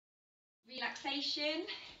Relaxation.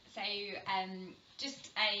 So,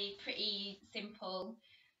 just a pretty simple,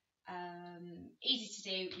 easy to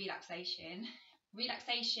do relaxation.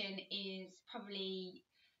 Relaxation is probably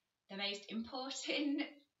the most important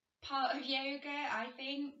part of yoga, I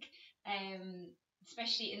think. Um,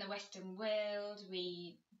 Especially in the Western world,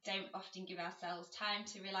 we don't often give ourselves time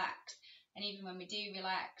to relax, and even when we do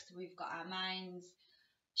relax, we've got our minds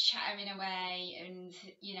chattering away and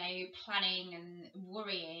planning and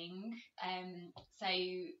worrying. So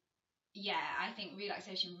yeah, I think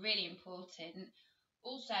relaxation really important.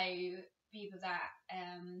 Also, people that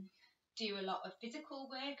do a lot of physical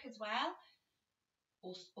work as well,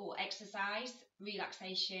 or exercise,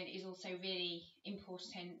 relaxation is also really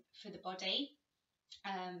important for the body,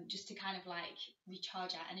 just to kind of like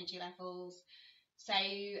recharge our energy levels. So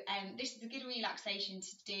this is a good relaxation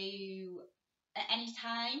to do at any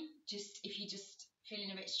time. Just if you're just feeling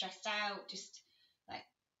a bit stressed out, just like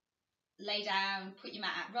lay down, put your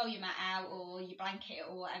mat out, roll your mat out or your blanket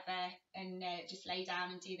or whatever, and just lay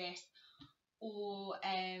down and do this. Or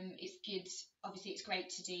it's good, obviously it's great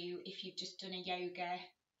to do if you've just done a yoga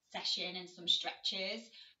session and some stretches.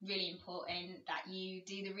 Really important that you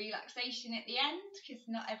do the relaxation at the end, because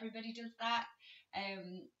not everybody does that,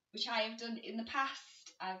 which I have done in the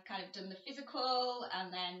past. I've kind of done the physical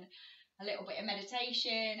and then a little bit of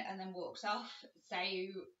meditation and then walks off. So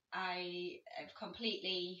I have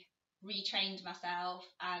completely retrained myself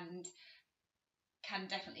and can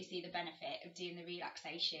definitely see the benefit of doing the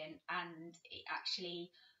relaxation, and it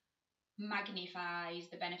actually magnifies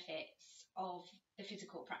the benefits of the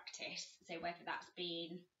physical practice. So whether that's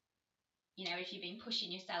been, if you've been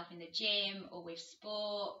pushing yourself in the gym or with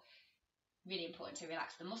sport, really important to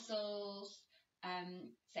relax the muscles.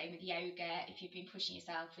 Same with yoga. If you've been pushing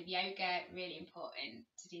yourself with yoga, really important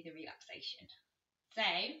to do the relaxation. So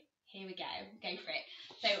here we go for it.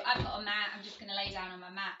 So I've got a mat. I'm just going to lay down on my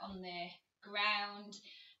mat on the ground.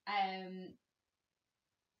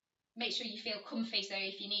 Make sure you feel comfy, so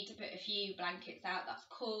if you need to put a few blankets out, that's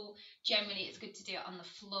cool. Generally it's good to do it on the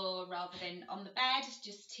floor rather than on the bed,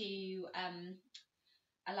 just to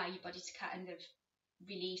allow your body to kind of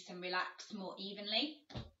release and relax more evenly.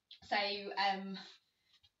 So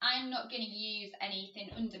I'm not going to use anything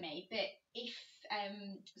under me, but if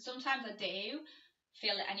sometimes I do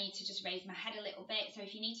feel that I need to just raise my head a little bit. So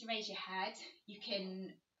if you need to raise your head, you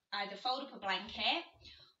can either fold up a blanket,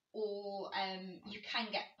 or you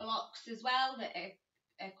can get blocks as well that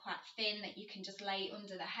are quite thin that you can just lay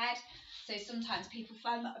under the head. So sometimes people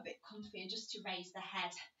find that a bit comfy, and just to raise the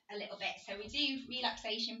head a little bit. So we do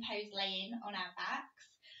relaxation pose laying on our backs.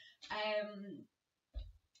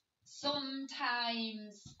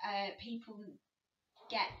 Sometimes people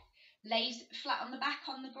get laid flat on the back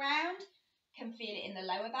on the ground, can feel it in the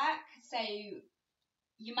lower back. So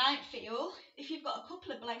you might feel, if you've got a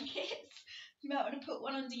couple of blankets, you might want to put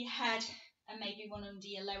one under your head and maybe one under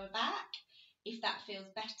your lower back, if that feels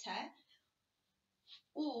better.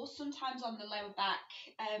 Or sometimes on the lower back,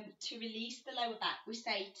 to release the lower back, we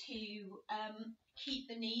say to keep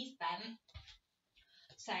the knees bent.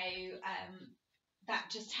 So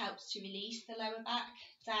that just helps to release the lower back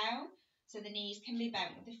down. So the knees can be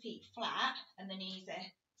bent with the feet flat and the knees are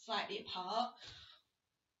slightly apart.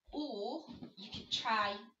 Or you could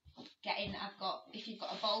try getting, if you've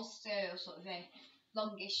got a bolster or sort of a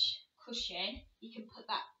longish cushion, you can put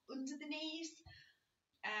that under the knees,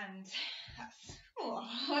 and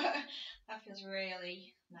that feels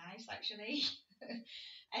really nice actually.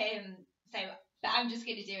 But I'm just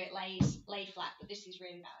going to do it laid flat, but this is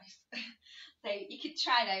really nice. So you could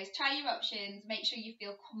try those, try your options, make sure you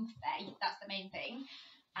feel comfy, that's the main thing,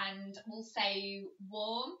 and also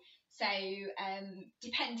warm. So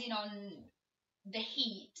depending on the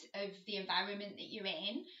heat of the environment that you're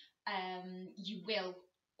in, you will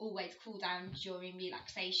always cool down during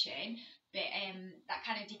relaxation, but that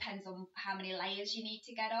kind of depends on how many layers you need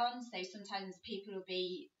to get on. So sometimes people will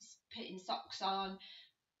be putting socks on,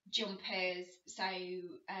 jumpers, so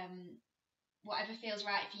whatever feels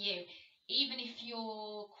right for you. Even if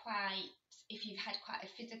you've had quite a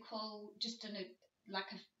physical, just done a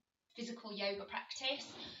physical yoga practice,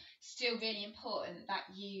 still really important that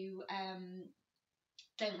you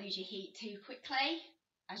don't lose your heat too quickly.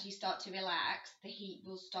 As you start to relax, the heat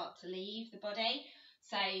will start to leave the body.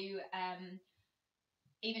 So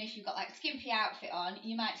even if you've got like a skimpy outfit on,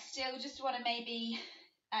 you might still just want to maybe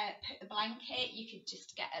put a blanket. You could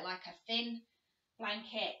just get a thin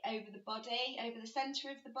blanket over the body, over the centre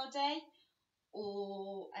of the body.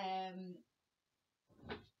 Or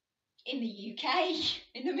in the UK,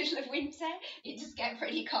 in the middle of winter, it does get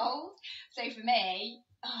pretty cold. So for me,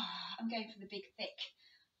 I'm going for the big thick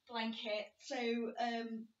blanket. So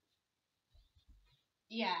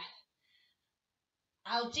yeah,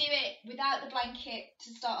 I'll do it without the blanket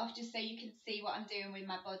to start off, just so you can see what I'm doing with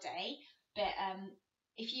my body. But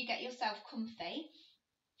if you get yourself comfy,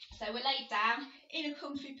 so we're laid down in a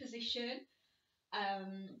comfy position.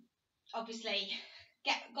 Obviously,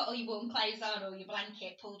 got all your warm clothes on or your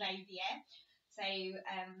blanket pulled over you. So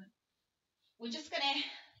we're just gonna,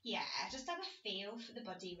 just have a feel for the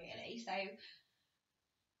body really. So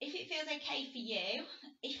if it feels okay for you,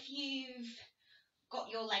 if you've got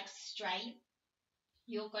your legs straight,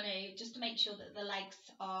 you're gonna just to make sure that the legs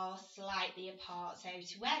are slightly apart. So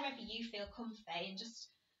to wherever you feel comfy, and just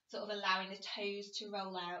sort of allowing the toes to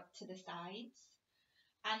roll out to the sides.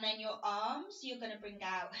 And then your arms, you're going to bring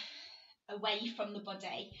out away from the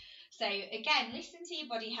body. So again, listen to your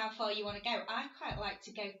body, how far you want to go. I quite like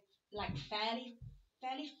to go like fairly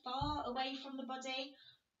far away from the body.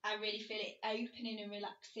 I really feel it opening and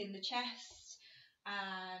relaxing the chest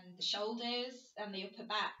and the shoulders and the upper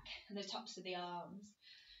back and the tops of the arms.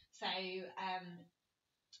 So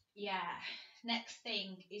next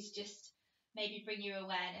thing is just maybe bring your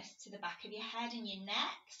awareness to the back of your head and your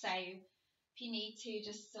neck. So if you need to,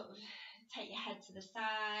 just sort of take your head to the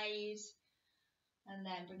side and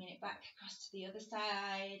then bringing it back across to the other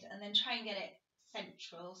side, and then try and get it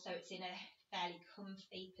central so it's in a fairly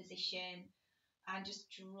comfy position, and just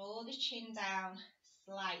draw the chin down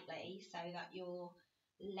slightly so that you're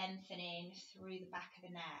lengthening through the back of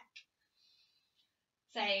the neck.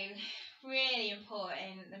 So really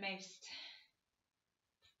important,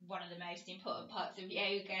 one of the most important parts of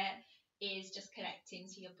yoga is just connecting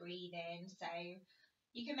to your breathing. So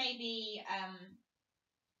you can maybe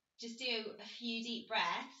just do a few deep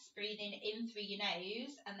breaths, breathing in through your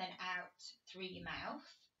nose and then out through your mouth.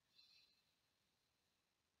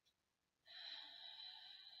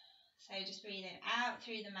 So just breathing out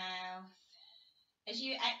through the mouth. As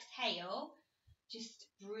you exhale, just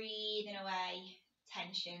breathing away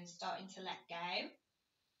tension, starting to let go.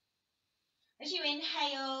 As you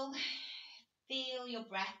inhale, feel your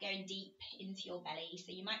breath going deep into your belly.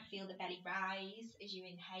 So you might feel the belly rise as you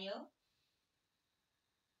inhale.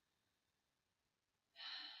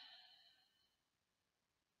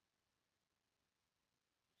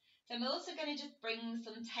 So I'm also going to just bring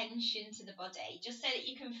some tension to the body, just so that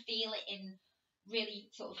you can feel it in really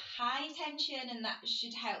sort of high tension, and that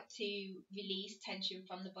should help to release tension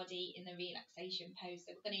from the body in the relaxation pose.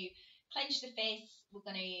 So we're going to clench the fists, we're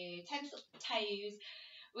going to tense up the toes,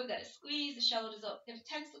 we're going to squeeze the shoulders up, we're going to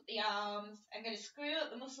tense up the arms, I'm going to screw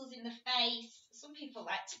up the muscles in the face. Some people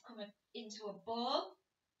like to come into a ball,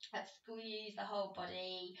 let's squeeze the whole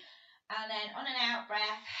body, and then on an out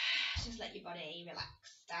breath, just let your body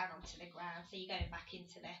relax down onto the ground. So you're going back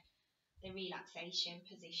into the relaxation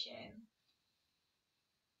position.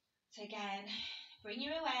 So again, bring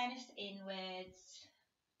your awareness inwards,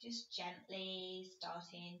 just gently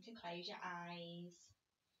starting to close your eyes.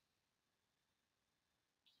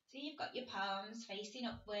 So you've got your palms facing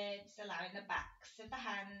upwards, allowing the backs of the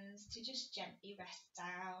hands to just gently rest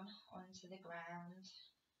down onto the ground.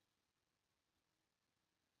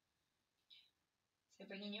 So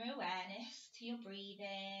bringing your awareness to your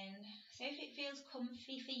breathing. So if it feels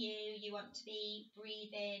comfy for you, you want to be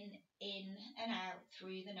breathing in and out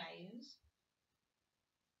through the nose.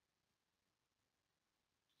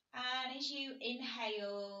 And as you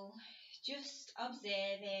inhale, just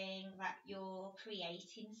observing that you're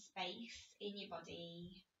creating space in your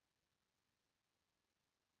body.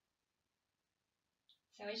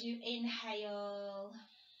 So as you inhale,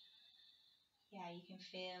 you can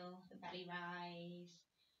feel the belly rise.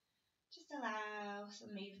 Just allow some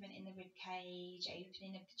movement in the rib cage,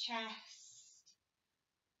 opening of the chest,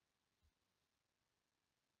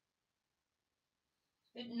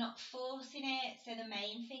 but not forcing it. So the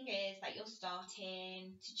main thing is that you're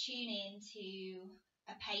starting to tune into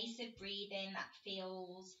a pace of breathing that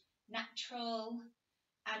feels natural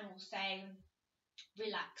and also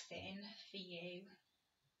relaxing for you.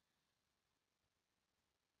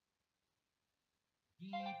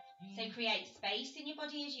 So create space in your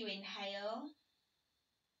body as you inhale.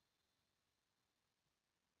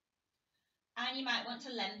 And you might want to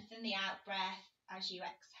lengthen the out breath as you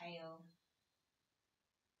exhale.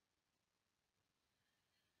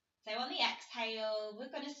 So on the exhale,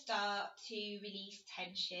 we're going to start to release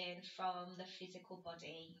tension from the physical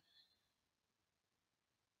body.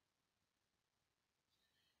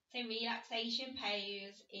 So relaxation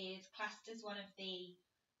pose is classed as one of the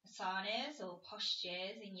asanas or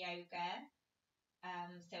postures in yoga.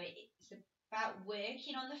 So it's about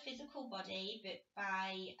working on the physical body, but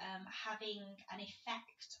by having an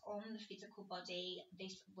effect on the physical body,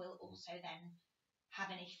 this will also then have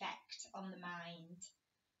an effect on the mind.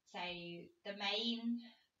 So the main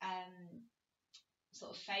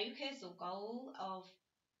sort of focus or goal of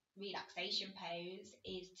relaxation pose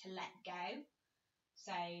is to let go.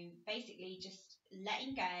 So basically just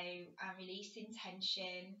letting go and releasing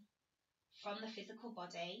tension from the physical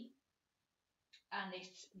body, and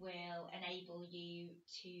this will enable you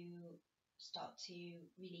to start to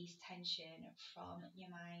release tension from your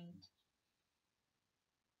mind.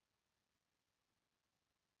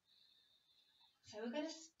 So we're going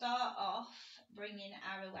to start off bringing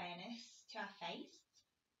our awareness to our face.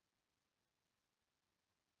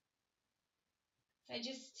 So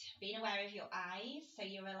just being aware of your eyes, so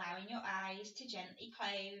you're allowing your eyes to gently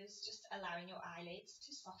close, just allowing your eyelids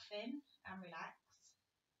to soften and relax.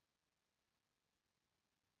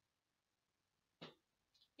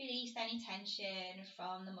 Release any tension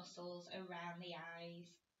from the muscles around the eyes.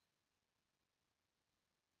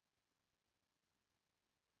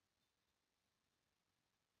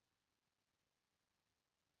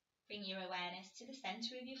 Bring your awareness to the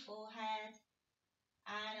centre of your forehead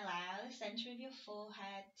and allow the centre of your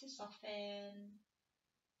forehead to soften,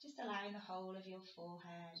 just allowing the whole of your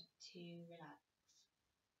forehead to relax.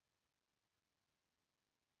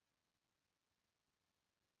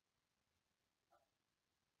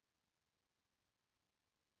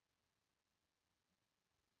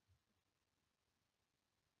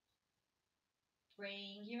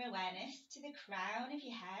 Bring your awareness to the crown of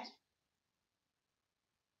your head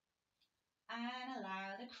and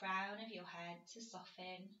allow the crown of your head to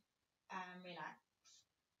soften and relax.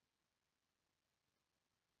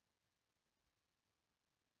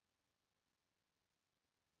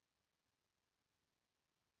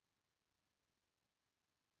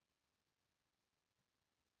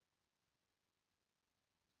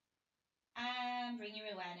 And bring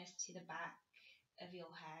your awareness to the back of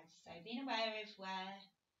your head. So being aware of where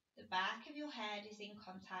the back of your head is in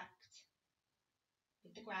contact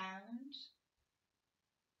with the ground.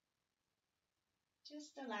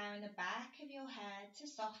 Just allowing the back of your head to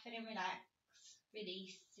soften and relax,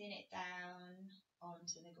 releasing it down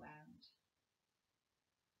onto the ground.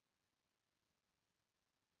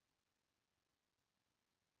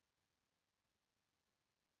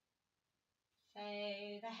 So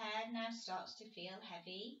the head now starts to feel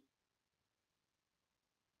heavy.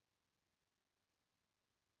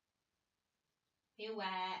 Be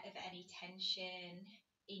aware of any tension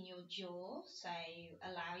in your jaw, so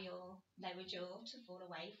allow your lower jaw to fall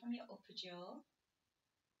away from your upper jaw,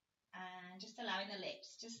 and just allowing the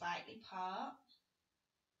lips to slightly part.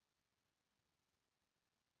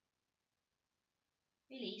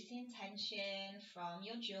 Releasing tension from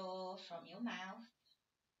your jaw, from your mouth.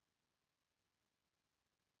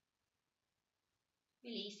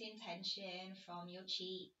 Releasing tension from your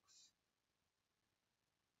cheeks.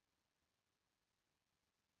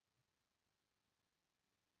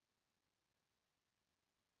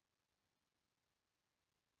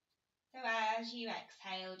 So as you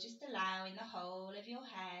exhale, just allowing the whole of your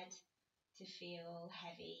head to feel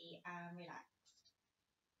heavy and relaxed.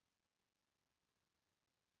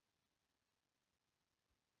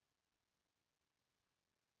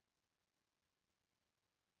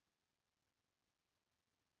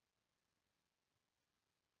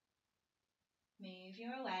 Move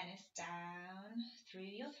your awareness down through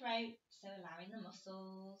your throat, so allowing the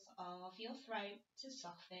muscles of your throat to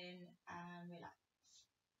soften and relax.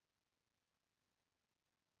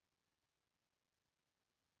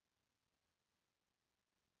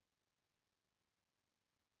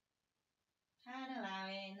 And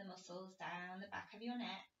allowing the muscles down the back of your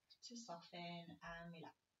neck to soften and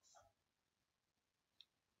relax.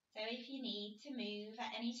 So if you need to move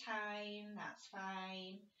at any time, that's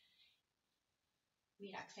fine.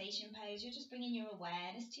 Relaxation pose, you're just bringing your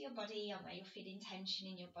awareness to your body and where you're feeling tension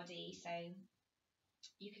in your body, so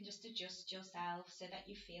you can just adjust yourself so that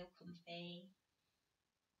you feel comfy.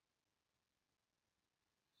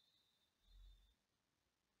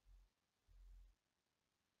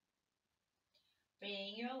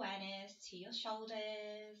 Bring your awareness to your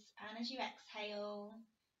shoulders, and as you exhale,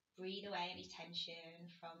 breathe away any tension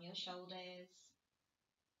from your shoulders.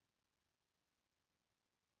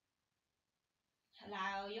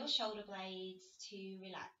 Allow your shoulder blades to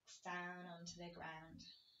relax down onto the ground.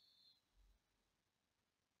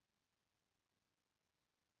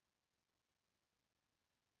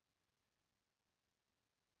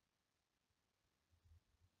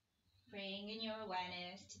 Bringing your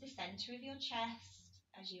awareness to the center of your chest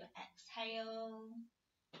as you exhale,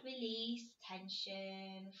 Release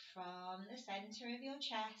tension from the center of your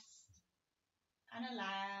chest and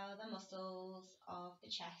allow the muscles of the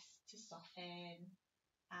chest to soften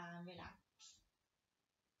and relax.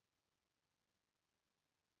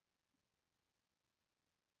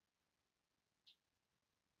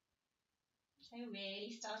 So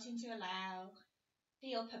really starting to allow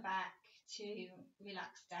the upper back to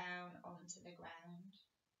relax down onto the ground.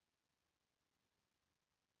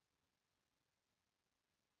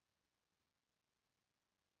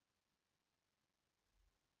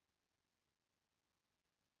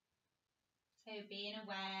 So being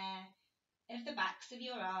aware of the backs of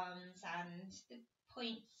your arms and the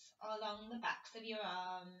points along the backs of your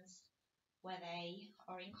arms where they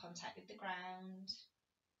are in contact with the ground.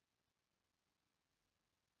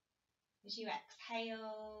 As you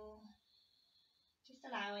exhale, just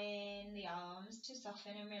allowing the arms to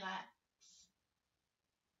soften and relax.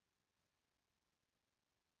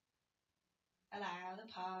 Allow the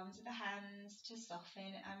palms of the hands to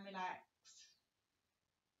soften and relax.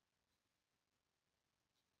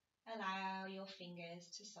 Allow your fingers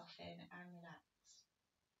to soften and relax.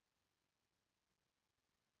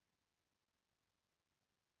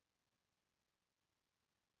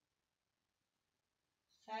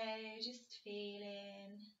 So just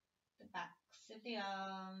feeling the backs of the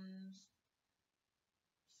arms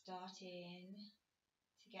starting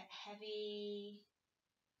to get heavy,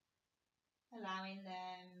 allowing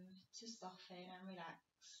them to soften and relax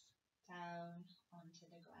down onto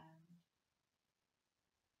the ground.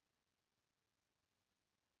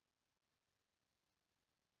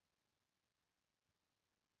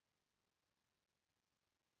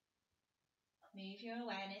 Move your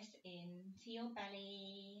awareness into your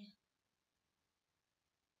belly,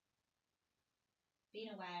 being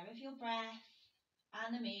aware of your breath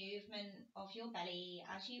and the movement of your belly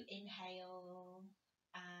as you inhale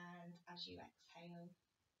and as you exhale.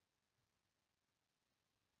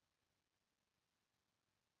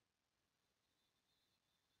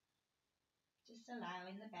 Just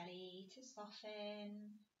allowing the belly to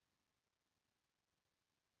soften.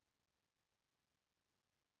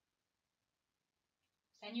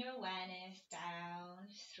 Send your awareness down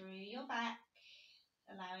through your back,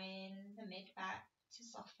 allowing the mid-back to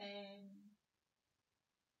soften.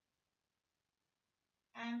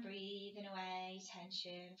 And breathing away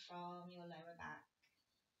tension from your lower back.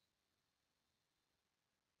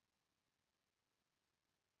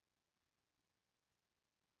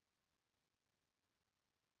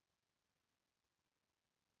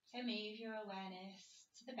 So move your awareness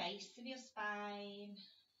to the base of your spine,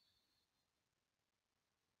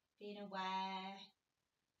 being aware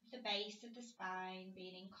of the base of the spine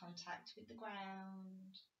being in contact with the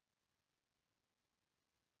ground.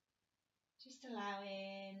 Just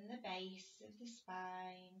allowing the base of the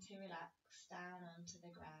spine to relax down onto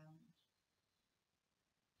the ground.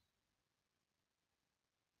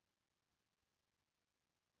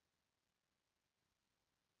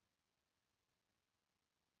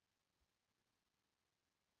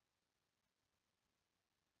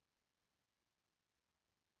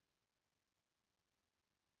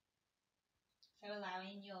 So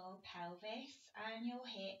allowing your pelvis and your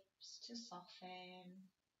hips to soften.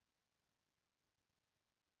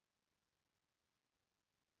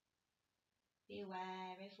 Be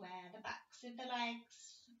aware of where the backs of the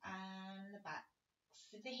legs and the backs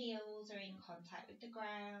of the heels are in contact with the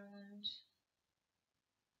ground.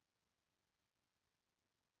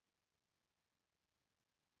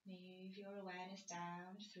 Move your awareness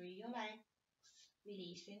down through your legs,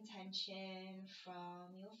 releasing tension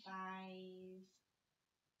from your thighs,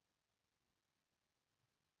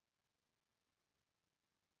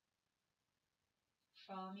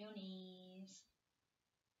 from your knees,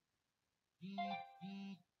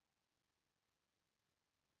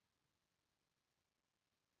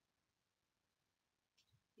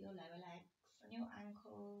 your lower legs and your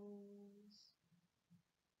ankles.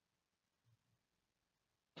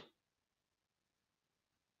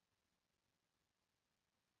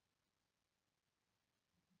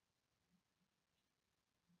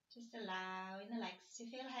 Just allowing the legs to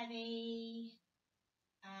feel heavy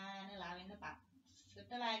and allowing the backs of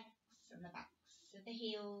the legs and the backs of the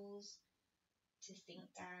heels to sink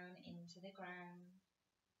down into the ground.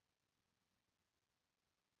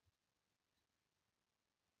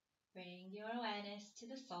 Bring your awareness to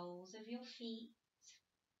the soles of your feet.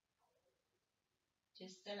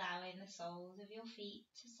 Just allowing the soles of your feet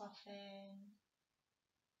to soften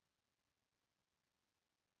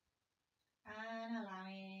and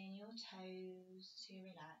allowing your toes to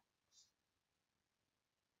relax.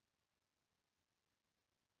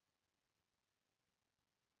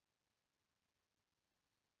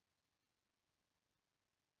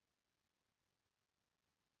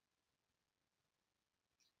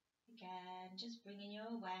 again, just bringing your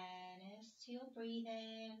awareness to your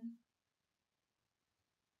breathing.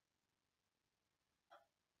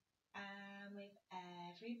 And with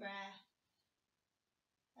every breath,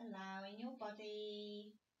 allowing your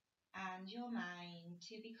body and your mind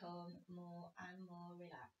to become more and more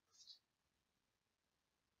relaxed.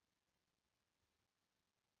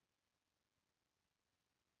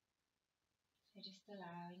 So just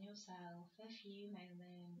allowing yourself a few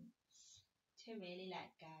moments to really let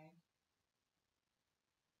go.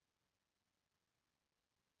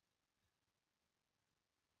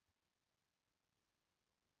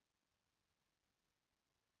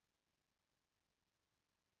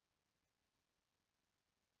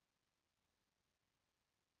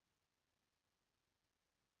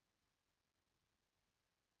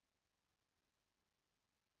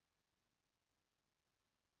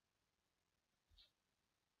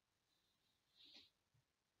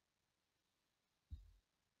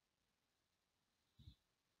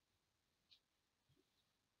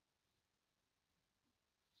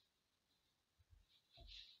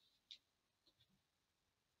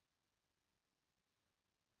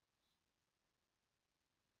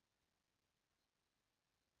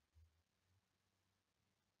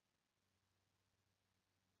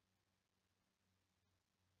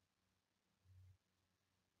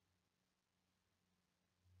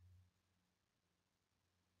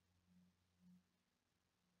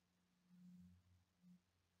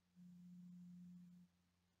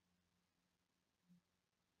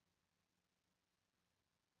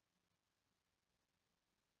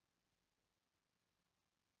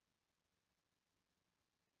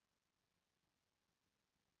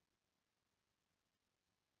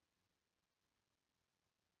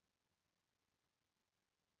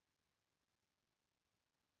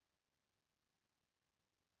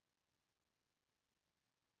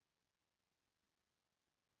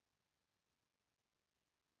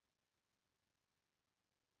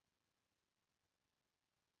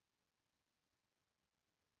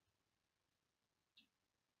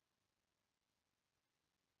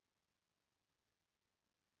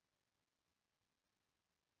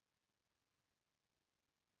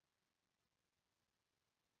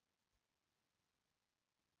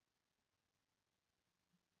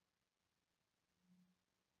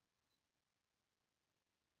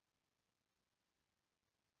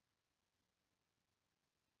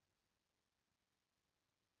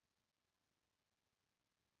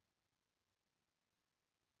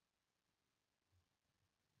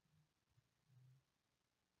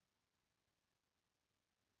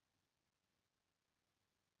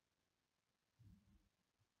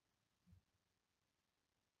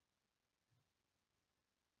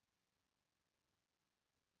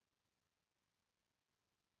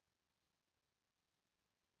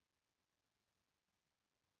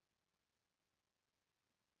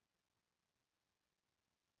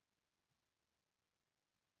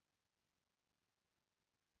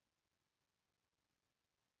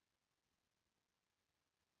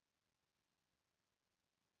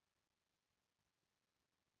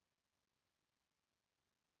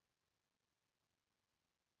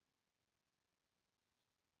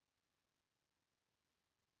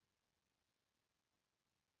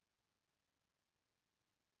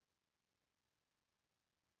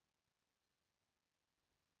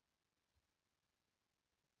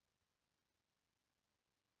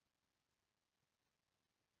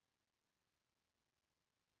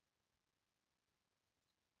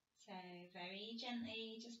 So very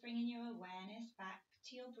gently, just bringing your awareness back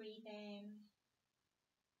to your breathing.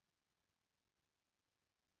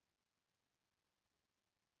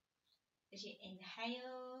 As you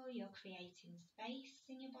inhale, you're creating space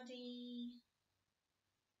in your body.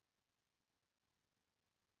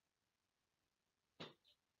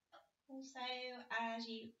 Also, as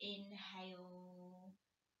you inhale,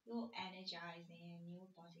 you're energizing your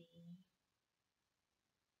body.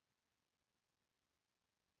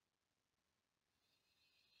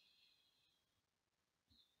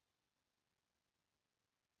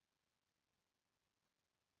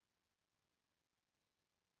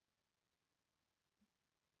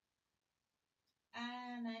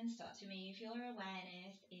 And then start to move your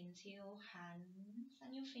awareness into your hands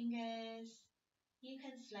and your fingers. You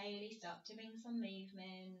can slowly start to bring some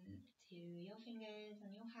movement to your fingers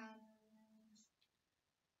and your hands.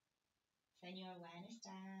 Send your awareness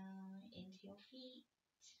down into your feet.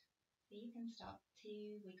 So you can start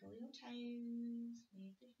to wiggle your toes,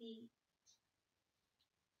 move the feet.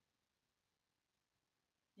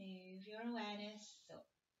 Move your awareness up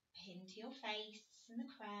into your face and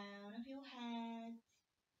the crown of your head.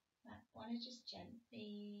 Might want to just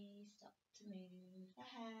gently start to move the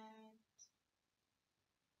head.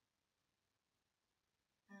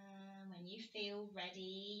 feel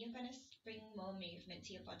ready, you're going to bring more movement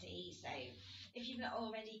to your body. So if you've not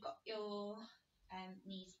already got your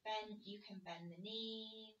knees bent, you can bend the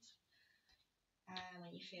knees. And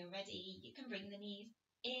when you feel ready, you can bring the knees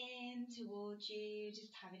in towards you,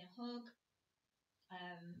 just having a hug.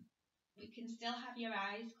 You can still have your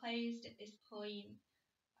eyes closed at this point,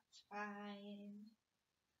 that's fine.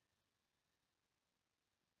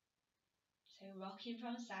 So rocking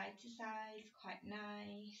from side to side, quite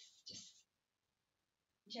nice, just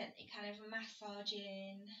gently kind of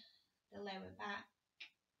massaging the lower back.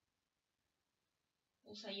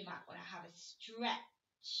 Also, you might want to have a stretch.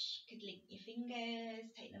 You could link your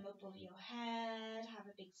fingers, take them above your head, have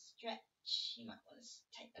a big stretch. You might want to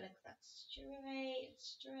take the legs out straight,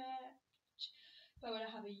 stretch. But I want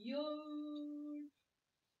to have a yawn.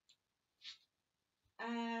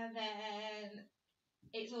 And then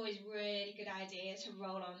it's always really good idea to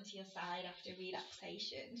roll onto your side after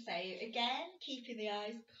relaxation. So again, keeping the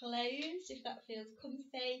eyes closed if that feels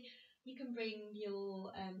comfy. You can bring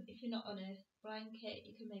your, if you're not on a blanket,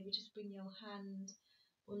 you can maybe just bring your hand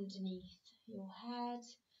underneath your head,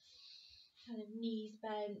 kind of knees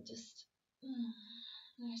bent, just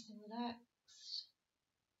nice and relaxed.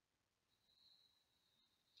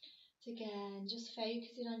 So again, just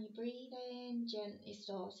focusing on your breathing, gently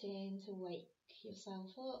starting to wake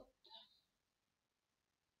yourself up.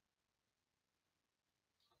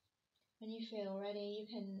 When you feel ready, you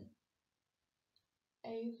can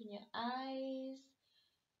open your eyes,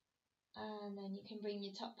 and then you can bring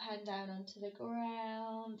your top hand down onto the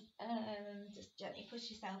ground and just gently push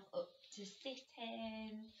yourself up to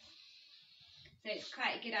sitting. So it's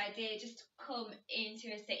quite a good idea just to come into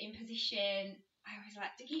a sitting position. I always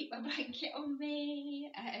like to keep my blanket on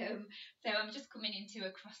me. So I'm just coming into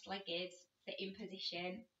a cross-legged sitting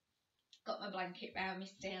position. Got my blanket round me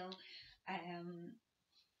still. And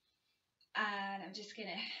I'm just going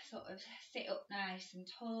to sort of sit up nice and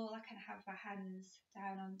tall. I can have my hands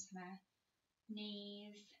down onto my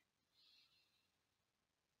knees.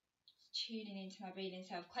 Just tuning into my breathing.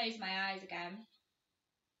 So I've closed my eyes again.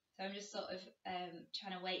 So I'm just sort of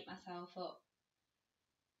trying to wake myself up.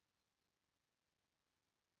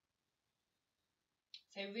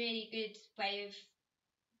 So really good way of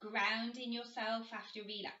grounding yourself after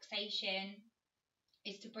relaxation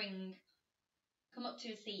is to come up to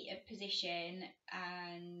a seated position,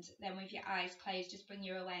 and then with your eyes closed, just bring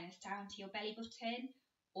your awareness down to your belly button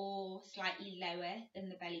or slightly lower than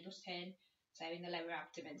the belly button, so in the lower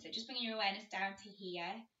abdomen. So just bring your awareness down to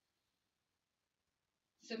here.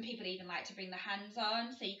 Some people even like to bring the hands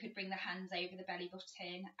on, so you could bring the hands over the belly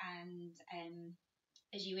button, and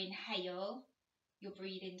as you inhale, you're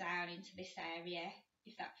breathing down into this area,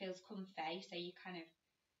 if that feels comfy, so you kind of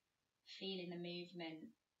feeling the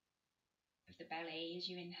movement of the belly as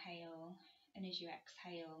you inhale and as you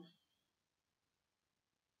exhale.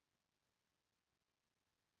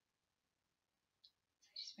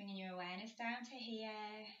 So just bringing your awareness down to here,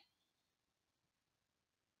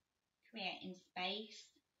 creating space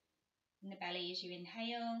in the belly as you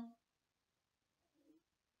inhale.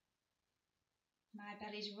 My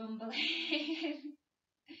belly's rumbling.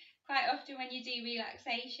 Quite often when you do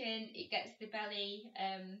relaxation, it gets the belly,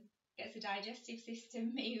 gets the digestive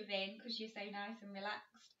system moving because you're so nice and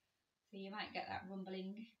relaxed. So you might get that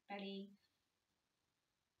rumbling belly.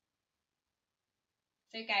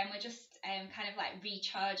 So again, we're just kind of like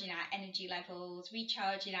recharging our energy levels,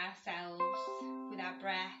 recharging ourselves with our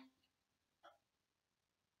breath.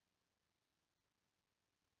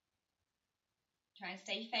 Try and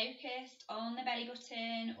stay focused on the belly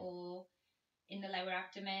button or in the lower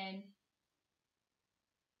abdomen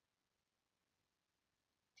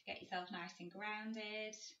to get yourself nice and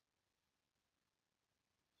grounded.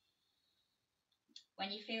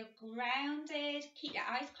 When you feel grounded, keep your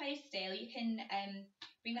eyes closed still. You can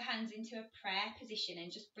bring the hands into a prayer position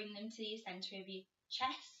and just bring them to the centre of your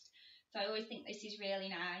chest. So I always think this is really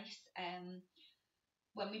nice.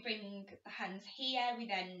 When we bring the hands here, we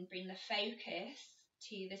then bring the focus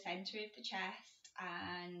to the centre of the chest,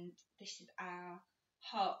 and this is our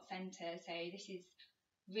heart centre. So this is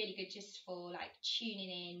really good just for like tuning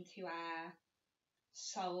in to our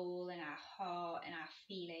soul and our heart and our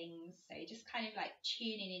feelings. So just kind of like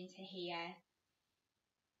tuning into here.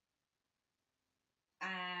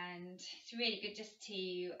 And it's really good just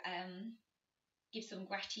to give some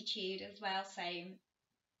gratitude as well. So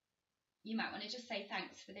you might want to just say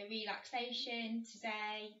thanks for the relaxation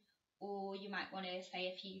today, or you might want to say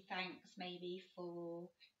a few thanks maybe for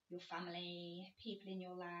your family, people in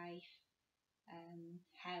your life,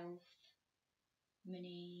 health,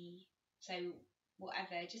 money, so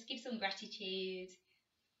whatever, just give some gratitude.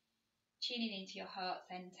 tuning into your heart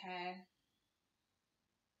center.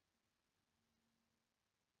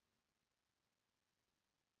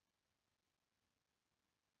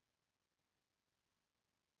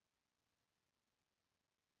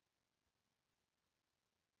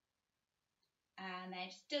 And then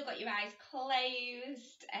still got your eyes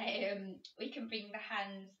closed. We can bring the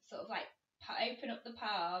hands sort of like open up the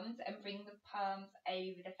palms and bring the palms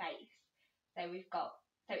over the face. So we've got,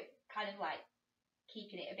 so it's kind of like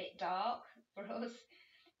keeping it a bit dark for us.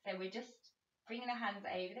 So we're just bringing the hands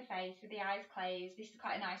over the face with the eyes closed. This is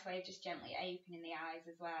quite a nice way of just gently opening the eyes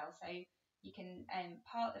as well. So you can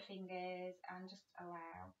part the fingers and just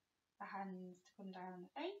allow the hands to come down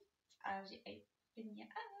the face as you open your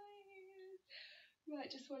eyes. You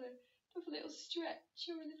might just want to have a little stretch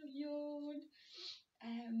or a little yawn.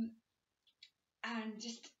 And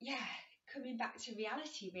just, yeah, coming back to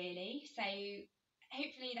reality really. So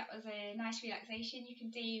hopefully that was a nice relaxation you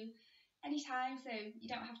can do anytime. So you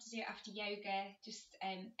don't have to do it after yoga, just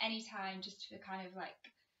anytime, just for kind of like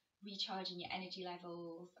recharging your energy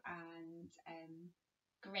levels, and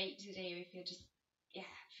great to do if you're just,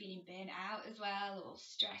 yeah, feeling burnt out as well, or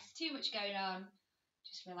stressed, too much going on.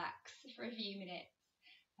 Just relax for a few minutes.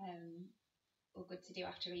 All good to do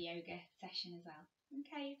after a yoga session as well.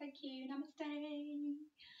 Okay, thank you. Namaste.